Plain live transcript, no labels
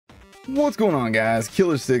What's going on, guys?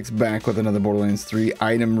 Killer6 back with another Borderlands 3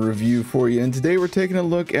 item review for you, and today we're taking a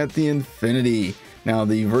look at the Infinity. Now,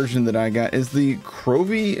 the version that I got is the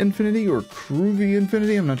Crovy Infinity or Crovy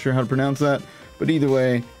Infinity. I'm not sure how to pronounce that, but either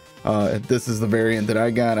way, this is the variant that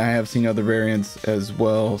I got. I have seen other variants as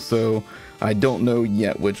well, so I don't know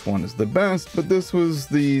yet which one is the best, but this was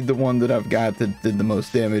the one that I've got that did the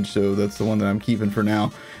most damage, so that's the one that I'm keeping for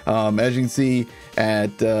now. As you can see,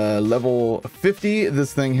 at level 50,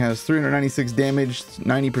 this thing has 396 damage,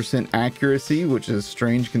 90% accuracy, which is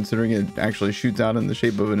strange considering it actually shoots out in the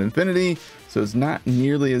shape of an infinity, so it's not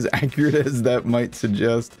nearly as accurate as that might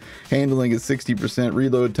suggest. Handling is 60%,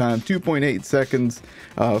 reload time 2.8 seconds,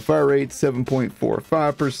 fire rate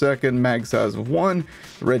 7.45 per second, mag size of 1.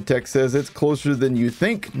 The red text says it's closer than you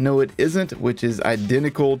think. No, it isn't, which is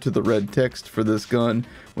identical to the red text for this gun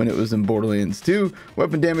when it was in Borderlands 2.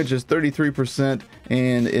 Weapon damage is 33%,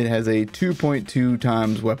 and it has a 2.2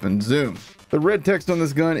 times weapon zoom. The red text on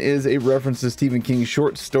this gun is a reference to Stephen King's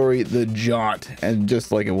short story, The Jaunt, and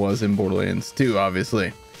just like it was in Borderlands 2,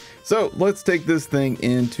 obviously. So let's take this thing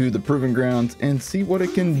into the proving grounds and see what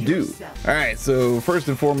it can do. All right, so first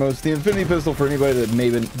and foremost, the Infinity Pistol, for anybody that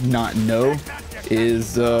maybe not know,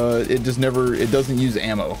 is it doesn't use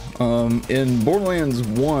ammo. In Borderlands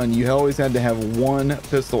 1, you always had to have one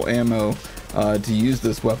pistol ammo to use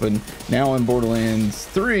this weapon. Now in Borderlands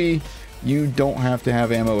 3, you don't have to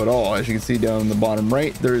have ammo at all. As you can see down in the bottom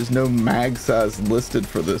right, there is no mag size listed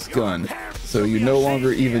for this gun, so you no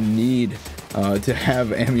longer even need to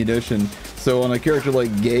have ammunition. So on a character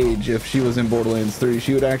like Gage, if she was in Borderlands 3,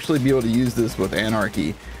 she would actually be able to use this with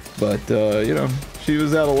Anarchy, but you know, she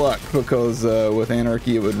was out of luck because with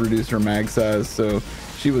Anarchy it would reduce her mag size, so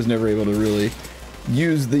she was never able to really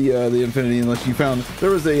use the Infinity unless you found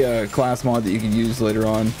there was a class mod that you could use later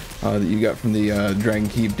on that you got from the Dragon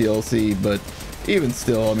Keep DLC. But even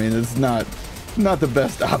still, I mean, it's not the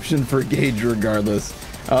best option for Gage regardless.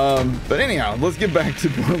 But anyhow, let's get back to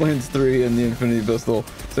Borderlands 3 and the Infinity Pistol.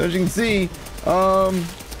 So as you can see,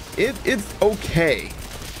 it's okay.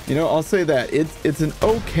 You know, I'll say that it's an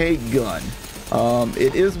okay gun.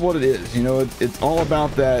 It is what it is. You know, it's all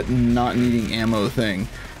about that not needing ammo thing.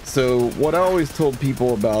 So what I always told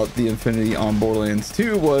people about the Infinity on Borderlands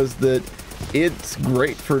 2 was that it's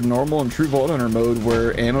great for normal and true Vault Hunter mode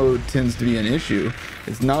where ammo tends to be an issue.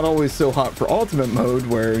 It's not always so hot for ultimate mode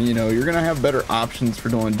where, you know, you're gonna have better options for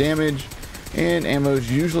doing damage, and ammo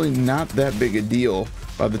is usually not that big a deal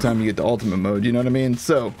by the time you get to ultimate mode, you know what I mean?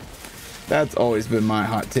 So that's always been my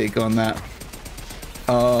hot take on that.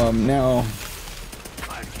 Now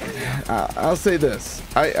I'll say this,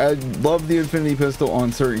 I love the Infinity Pistol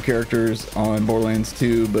on certain characters on Borderlands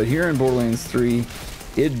 2, but here in Borderlands 3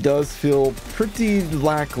 it does feel pretty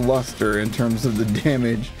lackluster in terms of the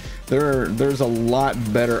damage. There's a lot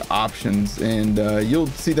better options, and you'll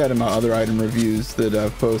see that in my other item reviews that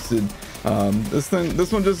I've posted. This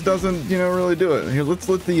one just doesn't, you know, really do it. Here, let's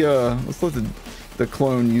let the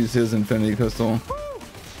clone use his Infinity Pistol.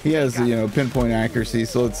 He has, you know, pinpoint accuracy,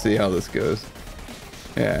 so let's see how this goes.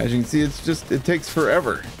 Yeah, as you can see, it takes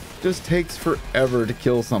forever. Just takes forever to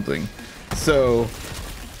kill something. So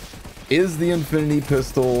is the Infinity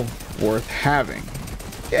Pistol worth having?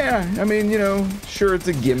 Yeah, I mean, you know, sure, it's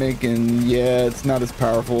a gimmick, and yeah, it's not as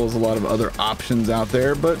powerful as a lot of other options out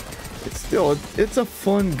there, but it's still, it's a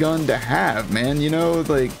fun gun to have, man. You know,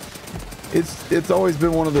 like, it's always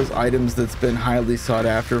been one of those items that's been highly sought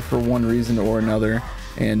after for one reason or another,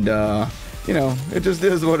 and you know, it just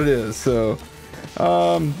is what it is. So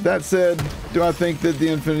that said, do I think that the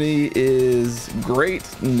Infinity is great?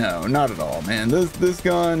 No, not at all, man. This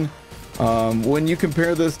gun, when you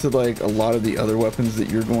compare this to like a lot of the other weapons that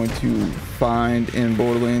you're going to find in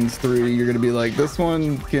Borderlands 3, you're going to be like, this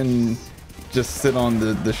one can just sit on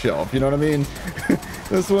the shelf, you know what I mean?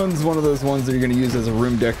 This one's one of those ones that you're going to use as a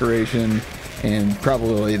room decoration, and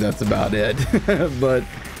probably that's about it. But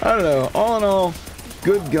I don't know, all in all,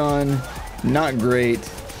 good gun, not great,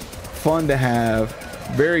 fun to have,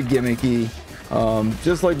 very gimmicky.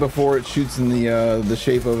 Just like before, it shoots in the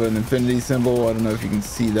shape of an infinity symbol. I don't know if you can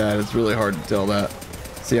see that. It's really hard to tell that.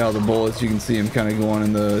 See how the bullets, you can see them kind of going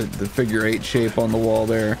in the figure 8 shape on the wall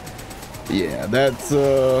there. Yeah, that's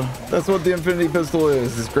what the Infinity Pistol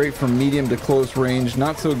is. It's great from medium to close range,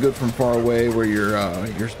 not so good from far away where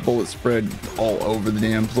your bullets spread all over the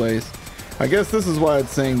damn place. I guess this is why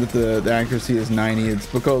it's saying that the accuracy is 90. It's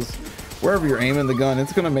because wherever you're aiming the gun,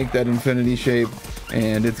 it's going to make that infinity shape,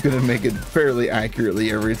 and it's going to make it fairly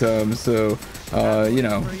accurately every time. So, you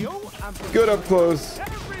know, good up close,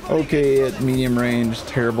 okay at medium range,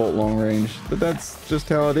 terrible at long range, but that's just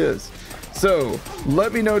how it is. So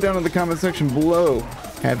let me know down in the comment section below,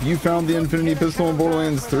 Have you found the Infinity Pistol in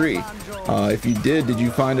Borderlands 3? If you did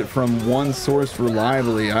you find it from one source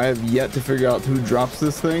reliably? I have yet to figure out who drops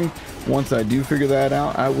this thing. Once I do figure that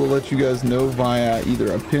out, I will let you guys know via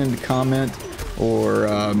either a pinned comment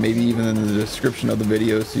or maybe even in the description of the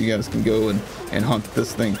video, so you guys can go and hunt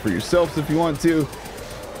this thing for yourselves if you want to.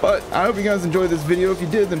 But I hope you guys enjoyed this video. If you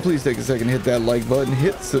did, then please take a second, hit that like button,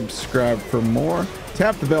 hit subscribe for more.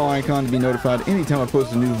 Tap the bell icon to be notified anytime I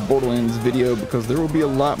post a new Borderlands video, because there will be a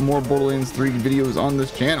lot more Borderlands 3 videos on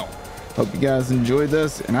this channel. Hope you guys enjoyed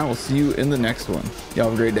this, and I will see you in the next one. Y'all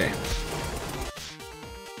have a great day.